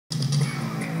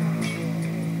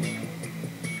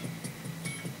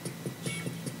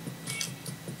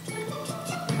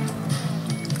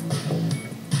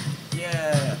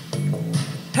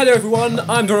Hello everyone,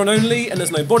 I'm Doran Only, and there's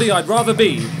no body I'd rather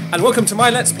be. And welcome to my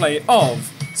Let's Play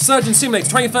of Surgeon Simulator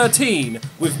 2013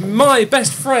 with my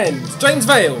best friend, James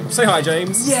Vale. Say hi,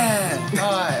 James. Yeah!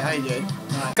 Hi, how you doing?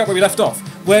 Hi. Got where we left off,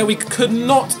 where we could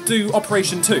not do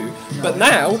Operation 2, but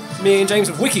now, me and James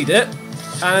have wikied it,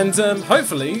 and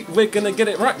hopefully we're going to get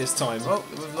it right this time. Well,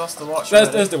 we've lost the watch.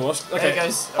 There's the watch. Okay. There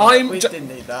goes. Right, we didn't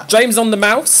need that. James on the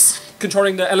mouse,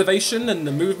 controlling the elevation and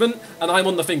the movement, and I'm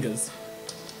on the fingers.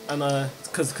 And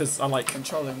because I like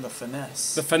controlling the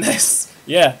finesse. The finesse,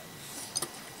 yeah.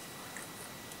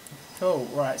 Cool.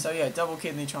 Right. So yeah, double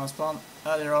kidney transplant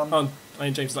earlier on. I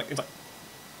mean, James is like, it's like.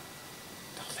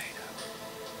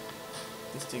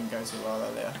 This didn't go so well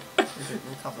earlier.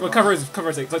 We'll cover his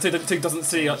thing. So the thing doesn't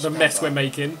see the mess we're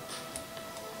making.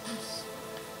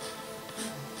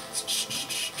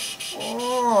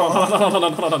 Oh.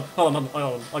 Hold on.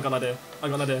 I got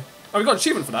an idea. Oh, we got an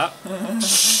achievement for that.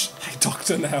 Shh. Hey,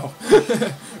 doctor now.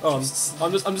 Hold on.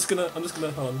 I'm just gonna.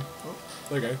 Hold on.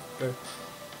 There we go.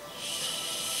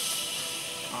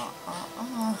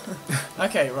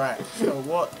 Okay. Right. So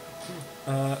what?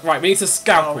 Right. We need to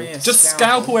scalpel. Just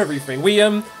scalpel everything. We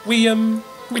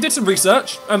did some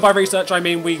research, and by research I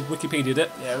mean we Wikipedia'd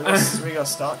it. Yeah, we got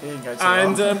stuck. It didn't go too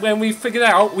well. And when we figured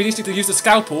out, we needed to use the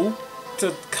scalpel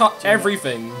to cut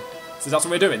everything. So that's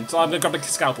what we're doing. So I'm gonna grab the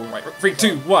scalpel. Right. 3,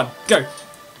 2, 1, go.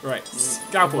 Right.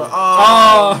 Scalpel.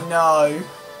 Oh no.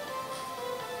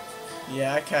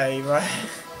 Yeah. Okay. Right.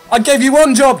 I gave you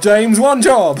one job, James. One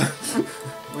job.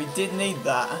 We did need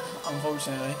that,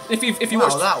 unfortunately. If you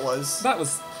watched, that was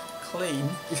clean.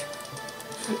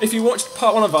 If you watched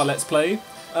part 1 of our Let's Play, you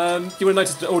would have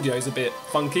noticed the audio is a bit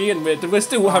funky, and we're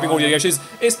still having audio issues.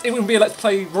 It wouldn't be a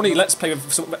Ronnie Let's Play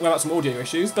without some audio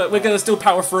issues, but we're going to still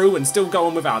power through and still go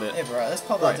on without it. Yeah, right, let's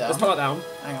pop that down. Let's pop that down.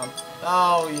 Hang on.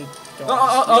 Oh, you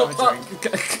got a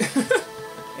drink.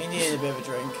 He needed a bit of a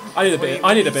drink. I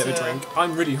need a bit of a drink.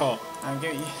 I'm really hot.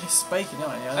 You're spaking,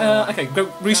 aren't you? Okay,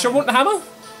 go. We sure want the hammer?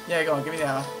 Yeah, go on, give me the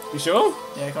hammer. You sure?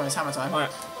 Yeah, come on, it's hammer time.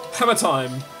 Alright, hammer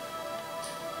time.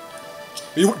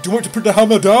 Do you want to put the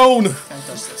hammer down? Can't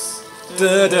touch this.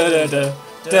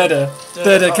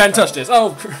 Can't touch this.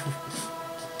 Oh!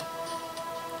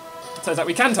 Turns out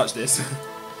we can touch this.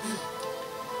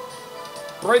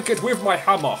 Break it with my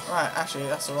hammer. Right, actually,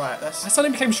 that's alright. I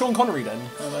suddenly became Sean Connery then.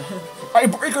 I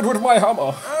break it with my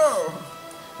hammer. Oh!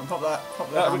 And pop that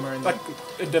hammer in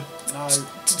there. No.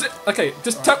 Okay,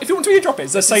 just tell, if you want me to drop it,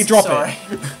 just say drop it.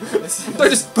 Don't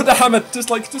just put the hammer, just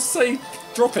say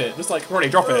drop it. Just like, Ronnie,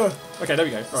 drop it. Okay, there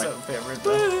we go. Right. That's a bit of rude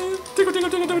there. Tingle.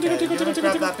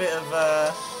 Grab that bit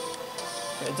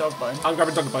of dog bone. I'm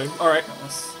grabbing dog bone. Alright.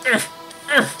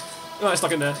 No, it's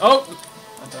stuck in there. Oh!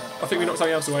 I think we knocked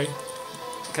something else away.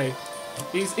 Okay.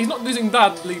 He's not losing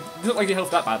badly. He's not losing health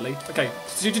that badly. Okay.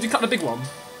 So did you cut the big one?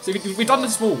 So we've done the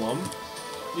small one.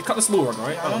 You cut the small one,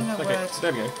 right? Yeah, I don't know okay,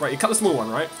 there we go. Right, you cut the small one,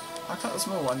 right? I cut the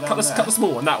small one down cut the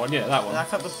small one, that one, yeah, that one. And I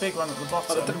cut the big one at the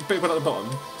bottom. The big one at the bottom.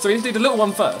 So we need to do the little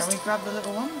one first. Can we grab the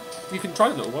little one? You can try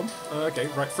the little one. Okay,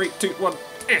 right, 3, 2, 1.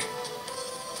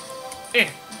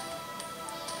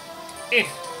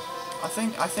 I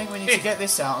think we need to get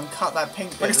this out and cut that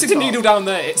pink bit. I can see the needle down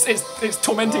there. It's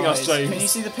tormenting us, James. Can you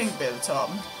see the pink bit at the top?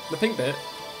 The pink bit?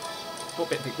 What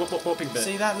bit? What pink bit?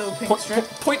 See that little pink strip?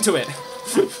 Point to it.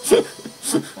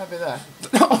 That bit there.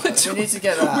 We need to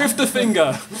get that. With the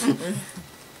finger.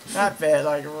 That bit,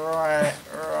 like right.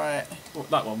 What,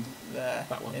 that one? There.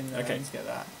 That one. In there. Okay. Let's get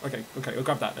that. Okay, we'll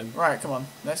grab that then. Right, come on.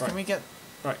 Right. Can we get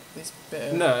this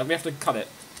bit of... No, we have to cut it.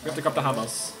 We have to grab the hammer.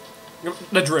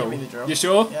 The drill. Give me the drill. You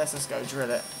sure? Yes, let's go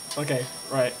drill it. Okay,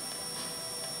 right.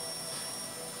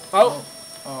 Oh!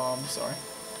 Oh, I'm sorry.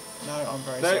 No, I'm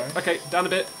very sorry. Okay, down a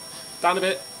bit. What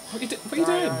are you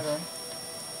doing? No.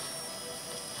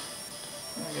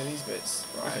 Okay, these bits.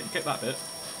 Right. Okay, get that bit.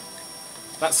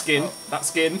 That skin.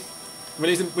 We're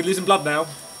losing blood now.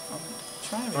 I'm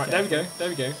trying to be Right, careful. there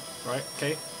we go. Right,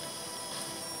 okay.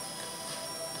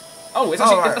 Oh, it's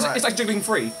actually it's like jiggling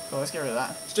free. Cool, let's get rid of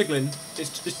that. It's jiggling.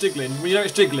 It's jiggling. When you know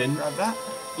it's jiggling, grab that.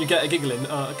 You get a giggling.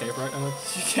 Okay, right.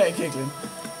 You get a giggling.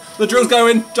 The drill's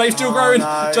going. James still growing.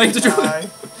 No, James the drill.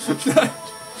 No.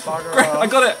 I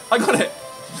got it.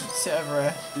 Sit over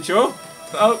here. You sure?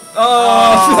 Oh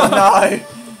no.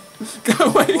 Go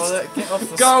away. Well, get off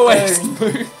the Go away, spoon.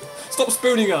 spoon. Stop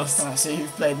spooning us. I see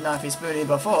you've played knifey spoony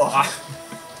before.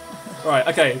 Right,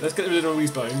 okay, let's get rid of all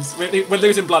these bones. We're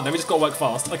losing blood now, we just gotta work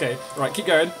fast. Okay, right, keep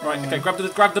going. Right, okay, grab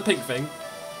the pink thing.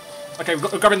 Okay,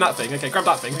 we're grabbing that thing. Okay, grab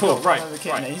that thing. Pull, right. The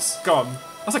kidneys. Right. Go on.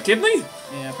 That's a kidney?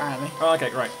 Yeah, apparently. Oh,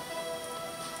 okay, right.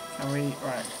 Can we...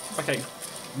 Right. Okay,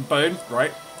 bone,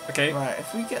 right. Okay. Right,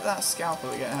 if we get that scalpel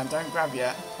again, don't grab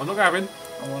yet. I'm not grabbing.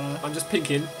 I'm just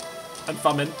pinking and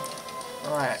thumbing.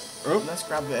 Right. Oh. Let's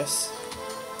grab this.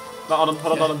 No,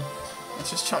 hold on. Let's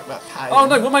just chuck that pad. Oh in.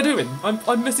 no, what am I doing?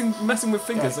 I'm messing with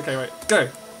fingers. Go. Okay, right. Go.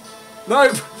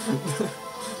 Nope.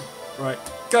 Right.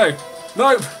 Go.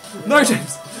 Nope. No,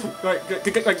 James. Right.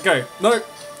 Go. No.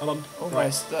 Hold on.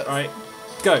 Almost. Right. Right.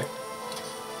 Go.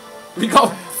 We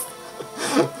got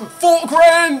fork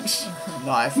wrench.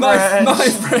 Knife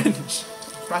wrench.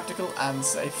 Practical and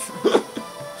safe.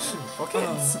 For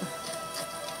kids.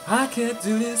 I can't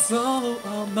do this all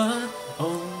on my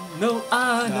own. No,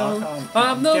 I know. I can't.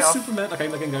 I'm no Get off. Superman. Okay,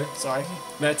 let him go. Sorry.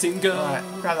 Let him go. Alright,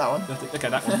 grab that one. Okay,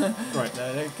 that one. Right.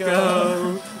 Let it Go.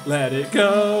 go. Let it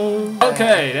go.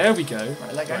 Okay, there we go.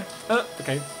 Right, let go.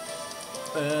 Okay.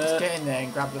 Let's get in there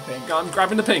and grab the pink. I'm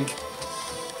grabbing the pink.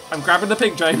 I'm grabbing the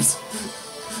pink, James.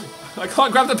 I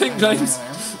can't grab the pink, James. Hang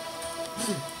on.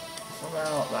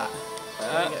 What about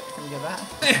that? Can we get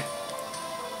that?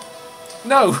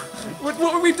 No! What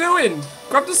are we doing?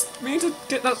 Grab this. We need to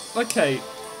get that. Okay.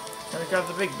 Can we grab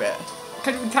the big bit?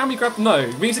 Can we grab? No.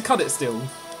 We need to cut it still.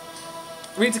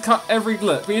 We need to cut every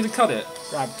look. We need to cut it.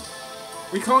 Grab.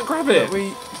 We can't grab it. But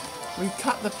we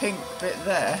cut the pink bit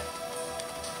there.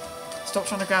 Stop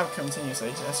trying to grab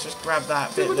continuously. Let's just grab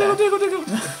that bit there. Diggle.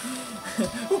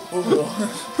 Ooh.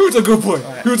 Who's a good boy?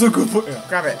 Right. Who's a good boy? Yeah.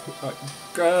 Grab it.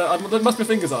 Right. There must be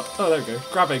fingers up. Oh, there we go.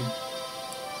 Grabbing.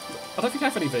 I don't think I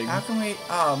have anything. How can we...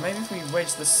 Oh, maybe if we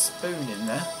wedge the spoon in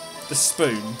there. The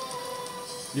spoon.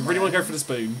 You really want to go for the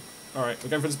spoon? Alright, we're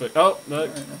going for the spoon. Oh, no.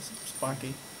 Right, that's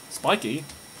spiky. Spiky?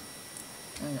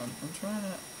 Hang on, I'm trying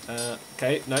to...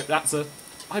 Okay, no, that's a...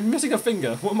 I'm missing a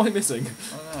finger. What am I missing?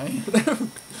 I don't know.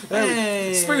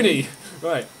 Hey! Spoony!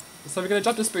 Right. So we're going to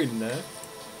jump the spoon in there.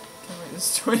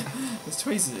 There's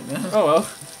tweezers in there. Oh well.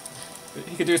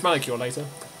 He can do his manicure later.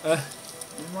 We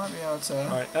might be able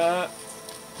to... Right,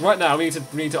 right now we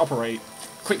need to operate.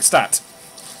 Quick stat.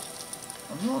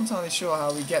 I'm not entirely sure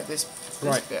how we get this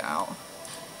bit out.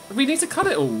 We need to cut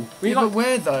it all. But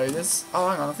where though? There's... Oh,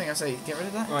 hang on. I think I say get rid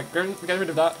of that. Right, get rid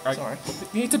of that. Right. Sorry.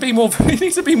 You need to be more. You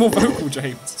need to be more vocal,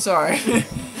 James. Sorry.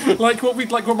 What am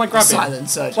I grabbing? Silent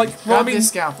surgeon. Like grab this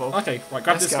scalpel. Okay, right.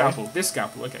 Grab Let's this go. scalpel. This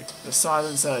scalpel. Okay. The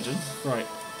silent surgeon. Right.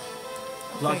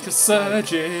 I Like think a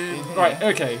surgeon. like Right.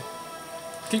 Okay.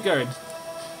 Keep going.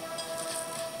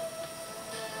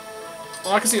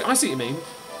 Oh, I see what you mean.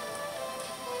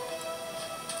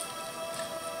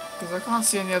 Because I can't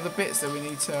see any other bits that we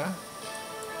need to...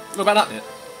 What about that bit?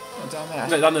 Oh, down there.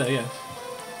 No, down there, yeah.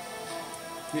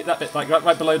 That bit, like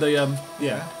right below the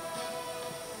yeah.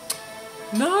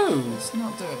 No, It's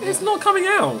not doing it. it's not coming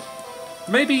out.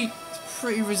 Maybe It's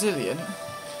pretty resilient.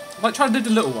 like try to do the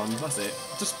little one. That's it.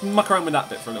 Just muck around with that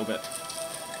bit for a little bit.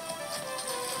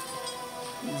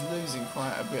 He's losing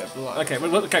quite a bit of blood. Okay,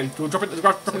 we'll drop it.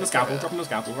 Drop in the scalpel. Drop in the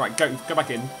scalpel. Right, go back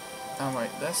in. Oh wait,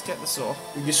 let's get the saw.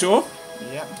 You sure?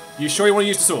 Yep. You sure you want to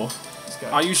use the saw? Let's go.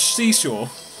 Are you sure?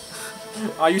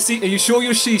 Are you sure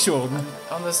you're sure?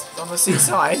 On the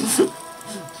seaside.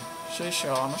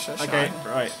 Seashore. Okay,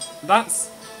 right. That's.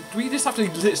 We just have to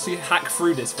literally hack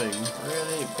through this thing.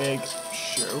 Really big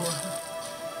shoe.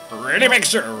 Really big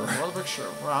shoe. What a big shoe.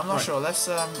 Well, I'm not sure. Let's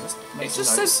make It some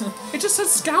just notes.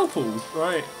 says scalpel.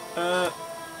 Right.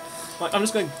 Like I'm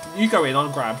just going. You go in. I'll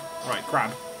grab. Right.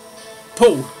 Grab.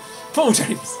 Pull. Pull,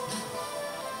 James.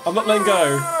 I'm not letting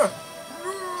go.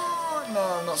 No,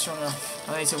 I'm not strong enough.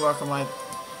 I need to work on my...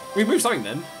 We move something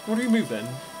then. What do we move then?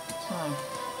 It's fine.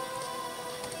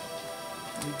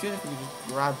 It'd be good if we could just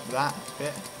grab that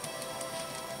bit.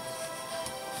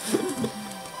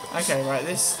 Okay, right,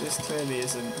 this clearly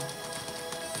isn't...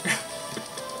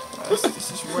 Right, let's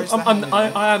just wedge the hand in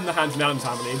there. I am the hand from Adam's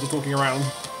family, just walking around.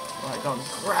 Right, go on,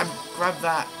 grab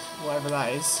that, whatever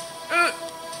that is.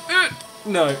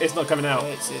 No, it's not coming out.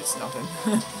 It's nothing.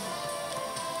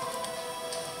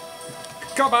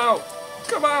 Come out!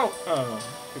 Come out! Oh,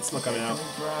 it's not coming out.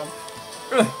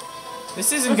 Grab.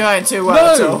 This isn't going too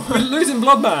well at all. We're losing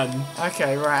blood, man.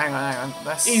 Okay, right, hang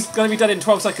on. He's gonna be dead in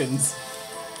 12 seconds.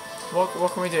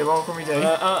 What can we do? What can we do?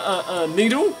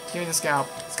 Needle? Give me the scalp.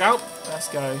 Scalp? Let's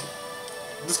go.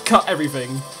 Just cut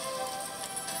everything.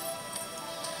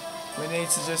 We need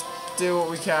to just do what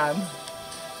we can.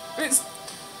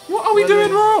 What are we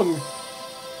doing wrong?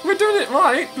 We're doing it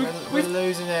right. We're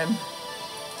losing him.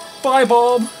 Bye,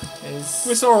 Bob. Is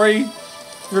We're sorry.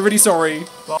 We're really sorry.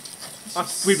 Bob.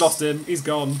 We've lost him. He's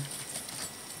gone.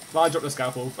 I dropped the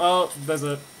scalpel. Oh, there's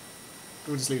a...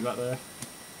 We'll just leave that there.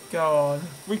 Go on.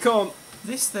 We can't.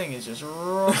 This thing is just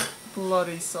raw,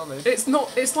 bloody solid. It's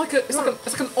not. It's like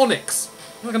an onyx.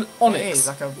 Like an onyx. It is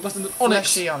like a an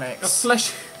fleshy onyx. A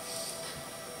fleshy.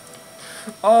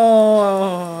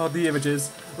 Oh, the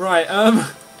images. Right,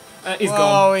 he's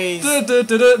gone. He's Okay,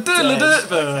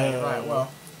 right,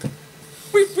 well.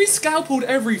 We scalpeled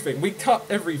everything. We cut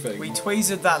everything. We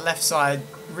tweezed that left side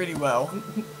really well.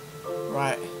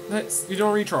 Right. You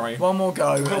don't retry. One more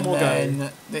go, One more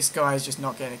then this guy is just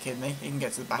not getting a kidney. He can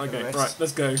get to the back of the Okay, list. right,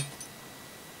 let's go.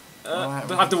 Right,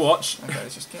 don't have to watch. Okay,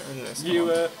 let's just get rid of this.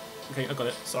 Okay, I got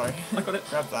it. Sorry. I got it.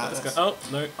 Grab that. Let's go. Oh,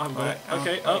 no, I haven't got Right, it.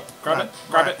 Okay, wait, grab it.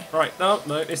 Grab it. Right, no,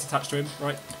 it's attached to him.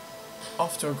 Right.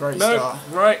 Off to a great No, start.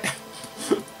 right.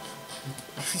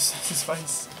 His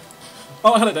face.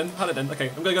 Oh, I had it then.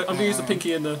 Okay, I'm gonna use the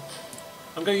pinky and the.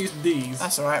 I'm gonna use these.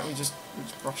 That's alright, we just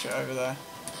brush it over there.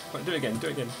 Right, do it again.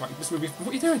 Right, this movie. What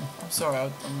are you doing? I'm sorry,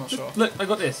 I'm not sure. Look, I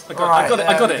got this. I got Right, it. there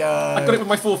I got we it. go. I got it with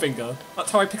my forefinger.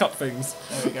 That's how I pick up things.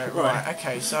 There we go. Right. Right.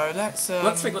 Okay. So let's.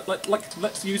 Let's think.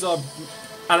 Let's use our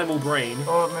animal brain.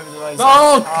 Or maybe the laser.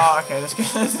 Oh! Oh, okay.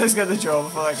 Let's get the jaw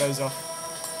before that goes off.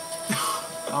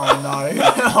 Oh no!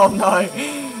 Oh no!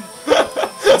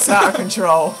 It's out of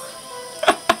control.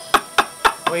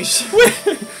 We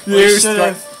should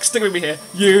have. Stick with me here.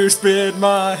 You spin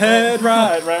my head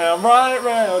right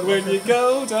round when you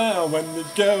go down,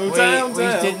 down. We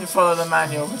didn't follow the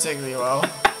manual particularly well.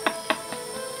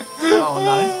 Oh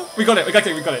no. We got it.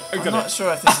 Okay, we got it. I'm not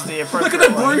sure if this is the appropriate Look at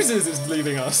the way. bruises it's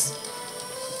leaving us.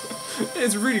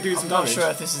 It's really doing some I'm not damage. sure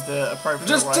if this is the appropriate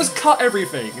way. Just cut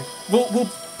everything. We'll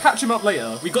patch him up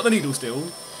later. We got the needle still.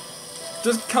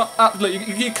 Just cut. Look,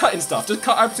 you're cutting stuff. Just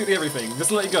cut absolutely everything.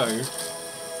 Just let it go.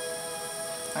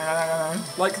 Hang on.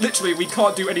 Like literally, we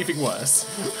can't do anything worse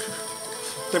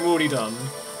than we've already done.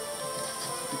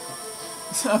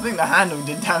 I think the handle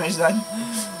did damage then.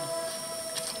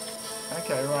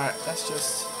 Okay, right. Let's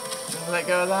just let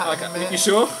go of that. Okay, you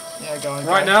sure? Yeah, go on.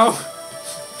 Right now.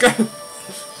 Go.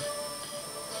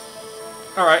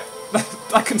 All right.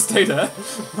 That can stay there.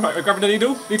 Right, we're grabbing the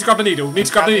needle. Need to grab the needle.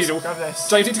 Grab this.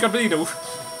 James, need to grab the needle.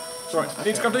 Right, Okay.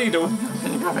 need to grab the needle.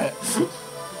 Grab it.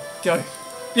 Go.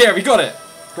 Yeah, we got it.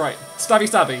 Right, stabby.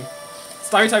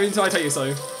 Stabby until I tell you so.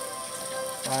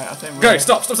 Right, I think we're... Go,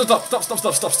 stop. Right,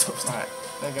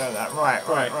 there go that. Right.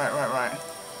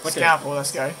 Okay. Scalpel,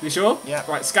 let's go. You sure? Yeah.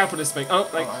 Right, scalpel this thing. Oh,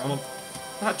 wait, hold on.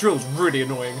 That drill's really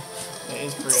annoying. It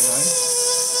is pretty annoying.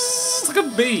 It's like a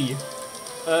bee.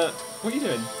 What are you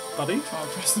doing, buddy? Trying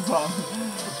to press the button.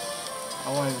 I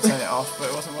wanted to turn it off, but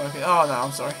it wasn't working. Oh no,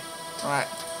 I'm sorry. Right.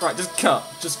 Right, just cut.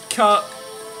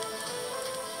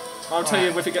 I'll tell you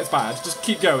if it gets bad. Just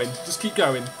keep going.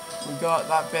 We got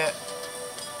that bit.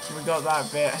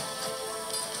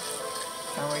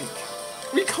 Can we...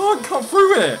 We can't cut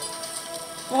through it.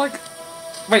 Like,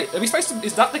 wait, are we supposed to?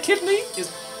 Is that the kidney?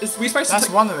 Is we supposed to? That's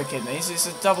one of the kidneys. It's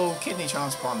a double kidney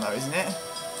transplant, though, isn't it?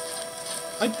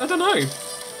 I don't know.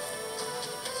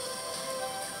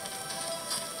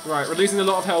 Right, we're losing a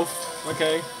lot of health.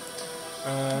 Okay.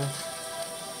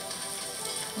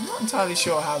 I'm not entirely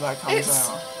sure how that comes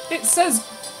out. It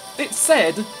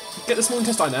said, get the small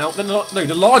intestine out, then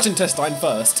the large intestine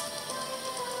first.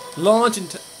 I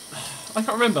can't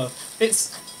remember.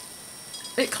 It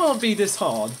can't be this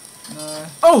hard. No.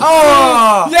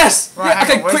 Oh! Yes! Right, yeah,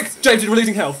 okay, on, quick, James, we're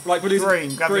losing health. Right, we're losing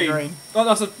green. Grab the green. Oh,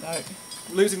 that's a No.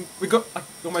 losing. We got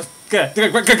almost. Go!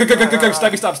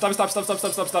 Stabby, stab.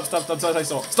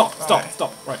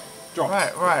 Stop. Right, drop.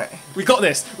 Right. We got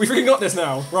this. We freaking got this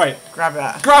now. Right. Grab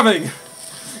that. Grabbing.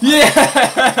 Yeah!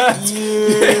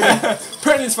 Yeah.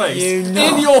 Put it in his face. You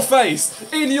In your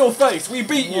face. We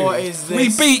beat you. What is this? We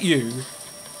beat you.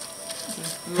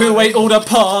 Who ate all the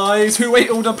pies?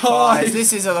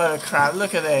 This is a load of crap.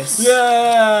 Look at this.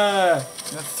 Yeah!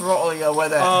 The throttle you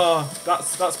with it. Oh,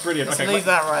 that's brilliant. Let's okay, leave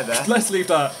that right there. Let's leave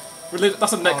that.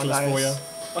 That's a necklace nice. for you.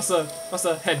 That's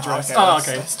a headdress.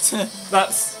 Okay, okay.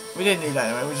 That's. We didn't need that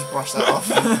anyway. We just brushed that off.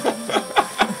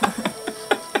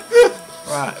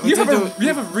 Right. You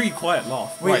have a really quiet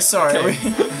laugh. Sorry.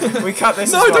 Okay. We cut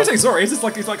this. No, as well. don't say sorry. It's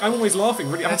like I'm always laughing.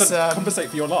 Really, I have to compensate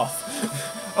for your laugh.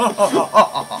 Because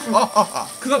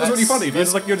that was really funny.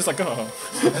 You're just like, oh.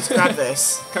 Let's grab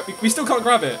this. We still can't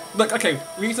grab it. Look, okay,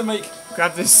 we need to make.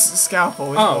 Grab this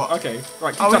scalpel. Oh, okay,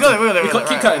 right. We got it.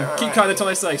 Keep cutting. Keep cutting until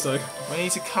I say so. We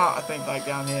need to cut. I think like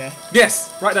down here.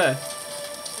 Yes, right there.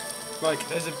 Like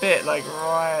there's a bit like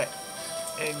right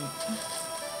in.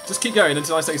 Just keep going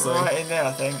until I say so. Right in there,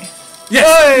 I think. Yes!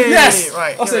 Hey! Yes!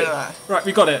 Right, that's get rid it. of that. Right,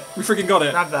 we got it. We freaking got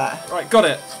it. Grab that. Right, got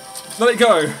it. Let it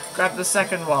go. Grab the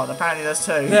second one. Apparently there's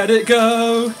two. Let it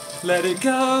go. Let it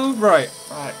go. Right.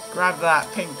 Right, grab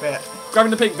that pink bit.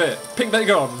 Grabbing the pink bit. Pink bit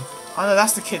gone. Oh no,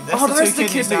 that's the kid. That's That's the the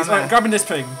kidneys. kidneys. Down Right, grabbing this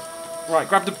thing. Right,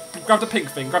 grab the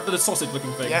pink thing. Grab the sausage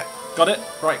looking thing. Yep. Got it?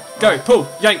 Right, go. Pull.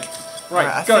 Yank. Right,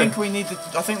 I go. think we need the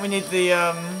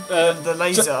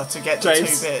laser to get the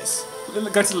James. 2 bits.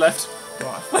 Go to the left.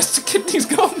 Right. Where's the kidney's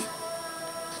gone?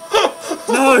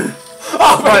 No!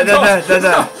 Oh my Right, God. they're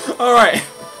there. Alright,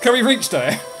 can we reach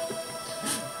there?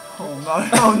 Oh no,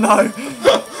 oh no.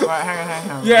 Right,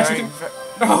 hang on. Yes, very, we can.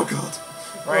 Oh God.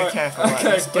 Very Right, careful. Right, Okay,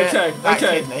 let's get that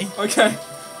okay. kidney. Okay.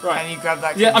 Right. Can you grab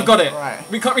that kidney? Yeah, I've got it. Right.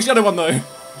 We can't reach the other one though.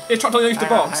 It's trapped underneath the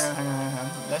box. Hang on.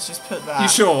 Let's just put that. You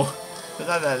sure? Put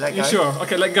that there, let go. You sure?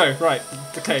 Okay, let go. Right.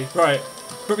 Okay, right.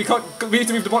 But we can't. We need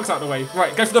to move the box out of the way.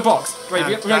 Right, go for the box.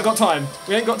 Right, we ain't got time.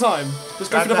 We ain't got time.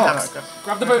 Just go Grab for the the box. hammer.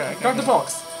 Grab the Okay, grab the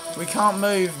box. We can't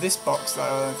move this box though,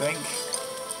 I don't think.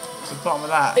 The bottom of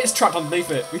that. It's trapped underneath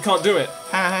it. We can't do it.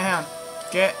 Hang on.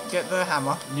 Get the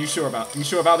hammer. You sure about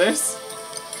this?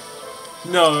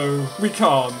 No, we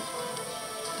can't.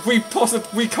 We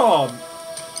can't.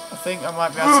 I think I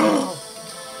might be able to.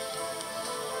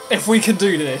 If we can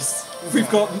do this, we've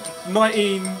got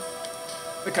 19.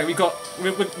 Okay, we're good.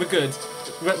 We've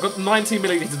got 19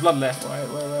 milliliters of blood left. Wait.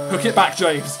 Hook it back,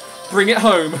 James. Bring it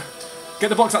home. Get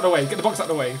the box out of the way. Get the box out of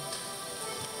the way.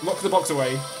 Lock the box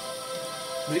away.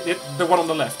 The one on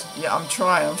the left. Yeah, I'm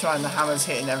trying. The hammer's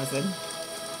hitting everything.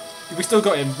 We still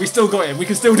got him. We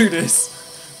can still do this.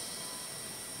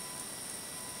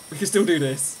 We can still do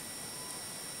this.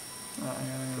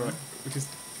 Right. Because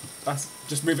that's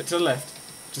just move it to the left.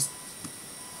 Just.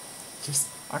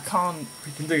 I can't.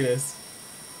 We can do this.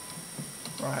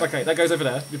 Right. Okay, that goes over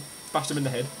there. You bashed him in the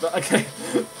head. But okay.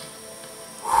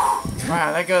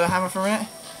 Right, let go of the hammer for a minute.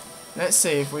 Let's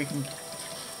see if we can.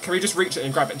 Can we just reach it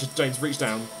and grab it? Just James, reach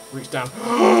down. Reach down.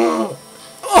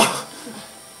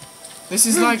 This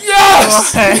is like.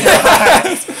 Yes!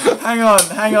 Yes! Hang on.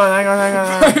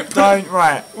 Don't.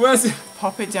 Right. Where's it?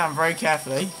 Pop it down very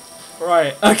carefully.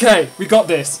 Right. Okay, we got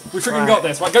this. We freaking Right. got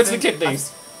this. Right, go to the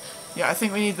kidneys. Yeah, I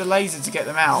think we need the laser to get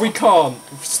them out. We can't.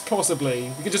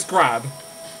 Possibly. We can just grab.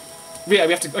 Yeah,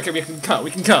 we have to. Okay, we can cut.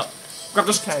 Grab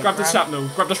the shrapnel.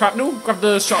 Grab the shrapnel. Grab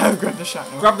the sharpnel. Grab the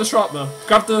shrapnel. Grab the shrapnel.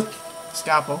 Grab the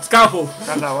Scalpel.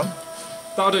 Grab that one.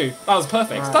 That'll do. That was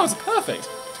perfect. Right. That was perfect.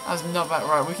 That's not bad.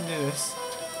 Right, we can do this.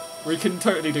 We can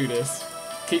totally do this.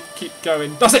 Keep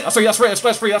going. That's it. Sorry, that's free.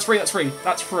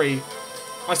 That's free.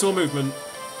 I saw movement.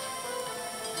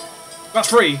 That's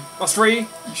free.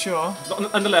 You sure?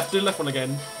 And the left. Do the left one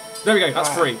again. There we go. That's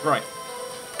Right. free. Right.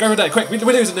 Go over there, quick. We're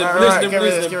losing them.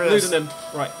 We're losing them.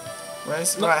 Right.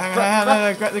 Where's? No, Right, hang on.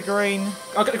 No, grab the green.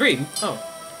 I'll get the green. Oh.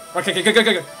 Right, okay,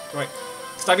 go. Right.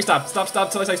 Stab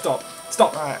till I say stop.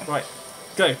 Stop. Right.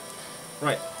 Go.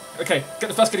 Right. Okay, get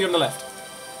the first kidney on the left.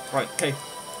 Right, okay.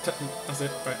 That's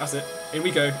it. Right, that's it. In we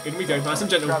go. Nice and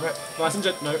gentle. Grab it. Nice and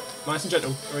gentle. No, nice and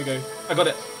gentle. There we go. I got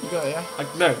it. You got it, yeah?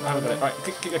 No, I haven't got it. Right,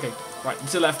 okay. Right,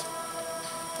 to the left.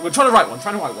 We're trying to right one.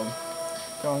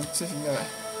 Go on, see if you can get it.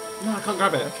 No, I can't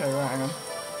grab it. Okay, right, hang on.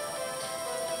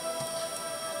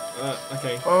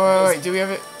 Okay. Oh, wait, do we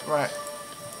have it? Right.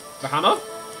 The hammer?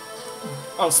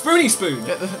 Oh, spoony spoon!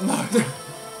 Get the. No.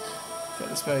 Get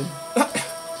the spoon.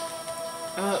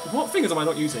 What fingers am I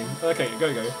not using? Okay,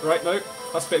 go. Right, no.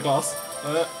 That's a bit of glass.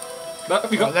 No,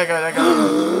 we got... There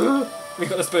go. We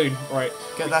got the spoon. Right.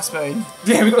 Get that spoon.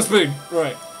 Yeah, we got a spoon.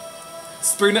 Right.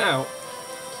 Spoon it out.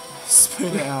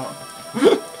 Spoon it out.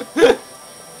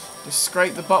 Just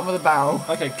scrape the bottom of the barrel.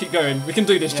 Okay, keep going. We can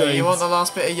do this, James. You want the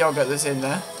last bit of yogurt that's in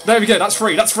there? There we go. That's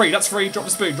free. Drop the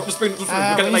spoon. We'll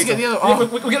get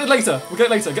it later. We'll get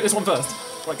it later. Get this one first.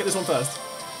 Right, get this one first.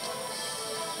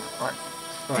 Right.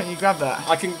 Can you grab that?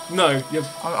 I can... No.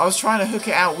 I was trying to hook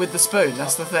it out with the spoon.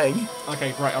 That's the thing.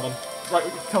 Okay, right, hold on. Right.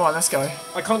 Come on, let's go.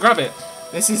 I can't grab it.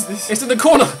 This. It's in the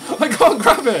corner. I can't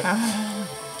grab it.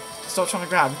 Stop trying to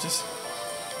grab. Just.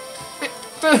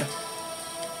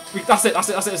 That's it.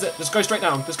 Just go straight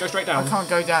down. I can't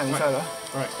go down any further.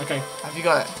 Right, okay. Have you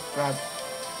got it? Grab.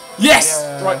 Yes!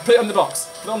 Yeah. Right, put it on the box.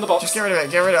 Just get rid of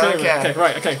it. I don't care. Okay,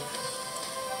 right, okay.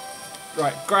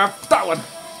 Right, grab that one.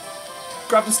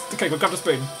 Okay, we'll grab the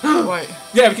spoon. Wait.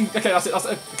 Yeah, we can. Okay, that's it.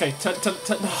 Okay, turn.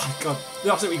 Oh my god.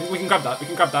 That's it. We can grab that.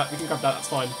 That's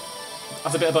fine.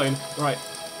 That's a bit of bone. Right.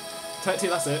 Turn it to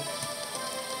you. That's it.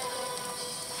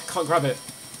 I can't grab it.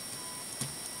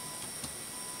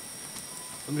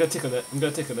 I'm gonna tickle it.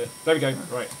 There we go.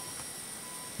 Right.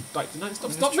 Right. No,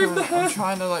 stop moving the hair. I'm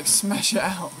trying to like smash it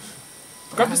out.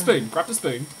 Grab the spoon.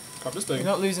 You're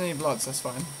not losing any blood, so that's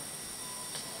fine.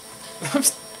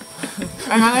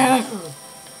 Hang on.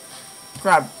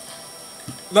 Grab.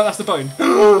 No, that's the bone.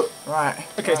 Right.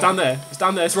 Okay, it's down there.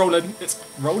 It's rolling. It's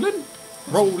rolling?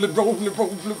 Rolling.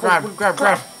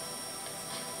 Grab.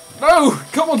 No!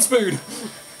 Come on, spoon.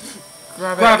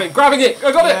 Grabbing it. Grabbing it.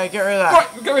 I got it. Yeah, get rid of that.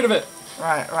 Right, get rid of it.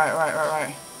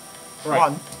 Right.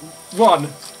 Right. 1. 1.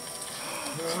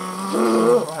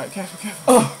 Right, careful.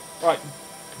 Oh. Right.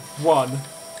 1.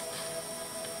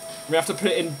 We have to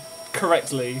put it in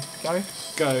correctly. Go.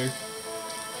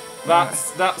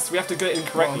 That's. We have to get it in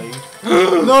correctly.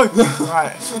 No.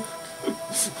 Right.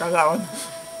 Grab that one.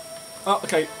 Oh,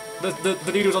 okay.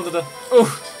 The needle's under the. Oh.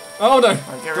 Oh no.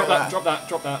 Right, get rid of that.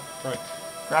 Drop that. Right.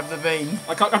 Grab the bean.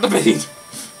 I can't grab the bean.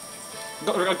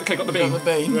 Got the bean. Got the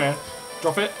bean. Yeah.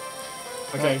 Drop it.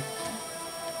 Okay.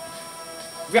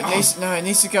 Right. It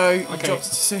needs to go. You dropped it too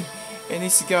soon. It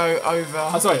needs to go over.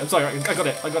 I'm sorry. I got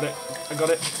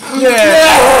it.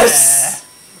 Yes!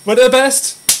 We're the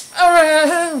best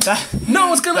around. No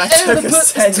one's gonna ever put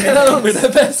us down. We're the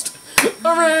best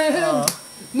around.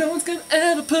 No one's gonna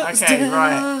ever put us down.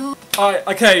 Right. Alright,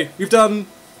 okay, we've done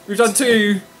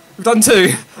 2.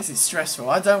 This is stressful.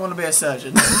 I don't want to be a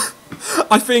surgeon.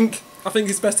 I think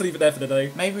it's best to leave it there for the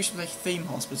day. Maybe we should play Theme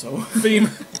Hospital.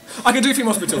 I can do Theme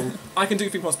Hospital.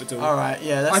 Alright,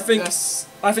 yeah, I think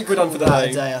we're done for the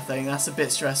day. I think that's a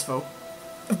bit stressful.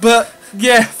 But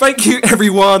yeah, thank you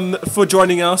everyone for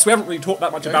joining us. We haven't really talked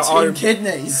that much about our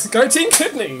kidneys. Go Team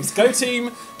Kidneys. Go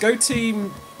team.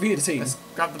 We need a team. Let's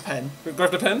grab the pen.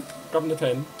 Grab the pen.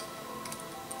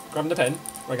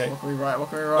 Okay. What can we write?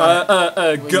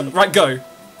 Go.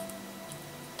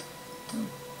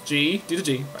 G. Do the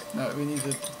G. Right. No, we need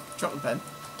to drop the pen.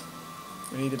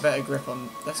 We need a better grip on.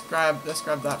 Let's grab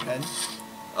that pen.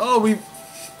 Oh, we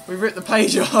ripped the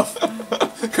page off.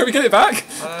 Can we get it back?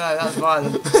 I don't know. That was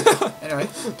violent. Anyway.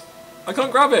 I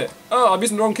can't grab it. Oh, I'm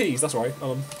using the wrong keys. That's right.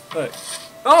 Look.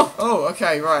 Oh. Oh.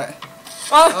 Okay. Right.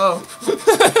 Ah. Oh.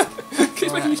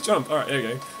 Keeps making you jump. All right. There you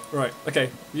go. Right. Okay.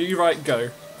 You write go.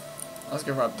 I was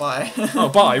gonna write bye. Oh,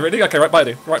 bye. Really? Okay. Right.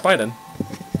 Bye. Right. Bye then.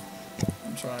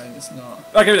 I'm trying. It's not.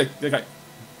 Okay. Really. Okay.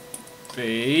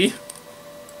 B.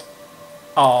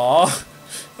 R.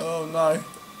 Oh no.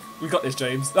 We got this,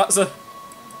 James. That's a.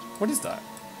 What is that?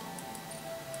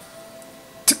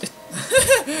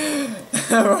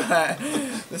 Right.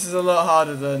 This is a lot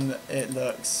harder than it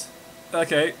looks.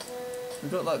 Okay.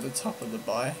 We've got like the top of the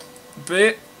bye.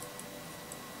 B.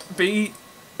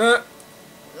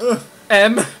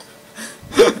 M.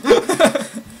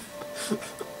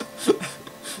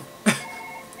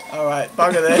 Alright,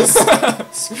 bugger this.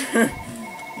 Screw.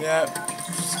 Yep.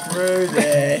 Screw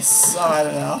this. I've had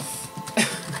enough.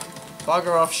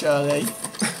 Bugger off, Shirley.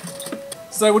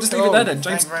 So we'll just leave it there then,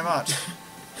 James. Thank you very much.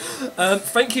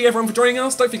 Thank you everyone for joining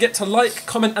us. Don't forget to like,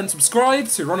 comment and subscribe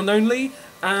to Ron and Only.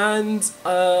 And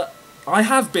I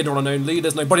have been Ron and Only.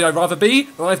 There's nobody I'd rather be.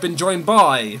 And I've been joined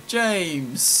by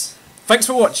James. Thanks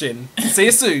for watching. See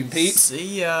you soon, peeps.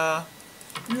 See ya.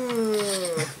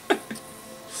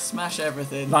 Smash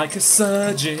everything. Like a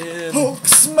surgeon. Hulk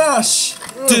smash!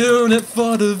 Doing it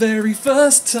for the very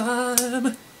first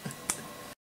time.